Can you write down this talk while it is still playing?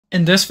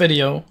In this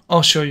video,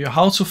 I'll show you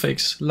how to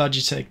fix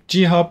Logitech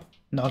G Hub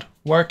not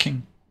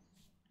working.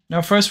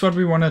 Now first what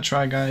we want to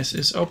try, guys,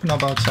 is open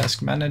up our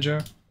task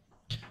manager.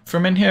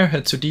 From in here,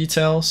 head to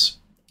details,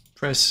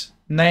 press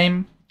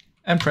name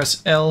and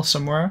press L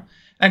somewhere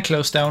and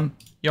close down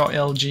your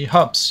LG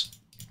hubs.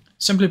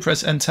 Simply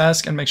press end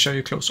task and make sure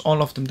you close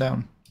all of them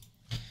down.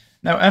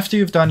 Now after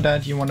you've done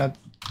that, you want to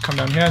come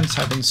down here and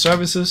type in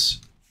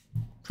services,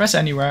 press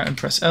anywhere and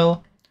press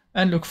L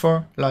and look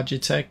for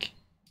Logitech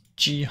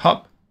G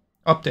Hub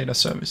updater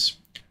service.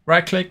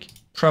 Right click,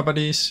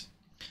 properties.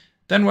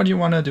 Then what you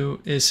want to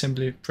do is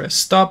simply press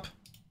stop,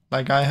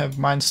 like I have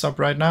mine stop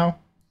right now.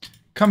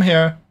 Come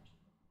here,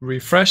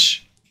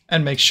 refresh,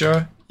 and make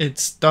sure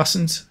it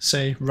doesn't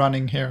say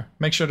running here.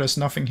 Make sure there's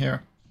nothing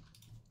here.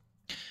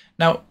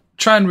 Now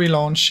try and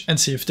relaunch and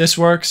see if this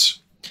works.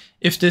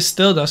 If this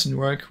still doesn't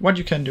work, what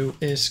you can do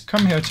is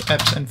come here to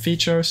apps and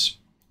features,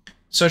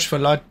 search for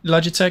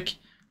Logitech,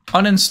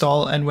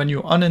 uninstall, and when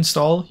you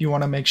uninstall, you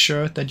want to make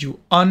sure that you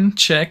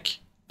uncheck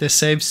the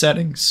save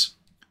settings.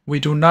 We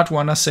do not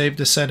want to save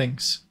the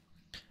settings.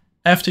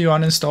 After you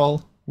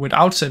uninstall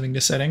without saving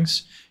the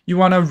settings, you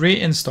want to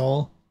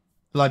reinstall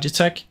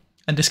Logitech,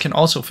 and this can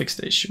also fix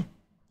the issue.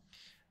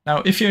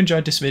 Now, if you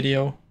enjoyed this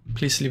video,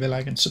 please leave a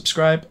like and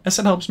subscribe, as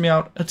it helps me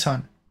out a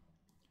ton.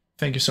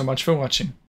 Thank you so much for watching.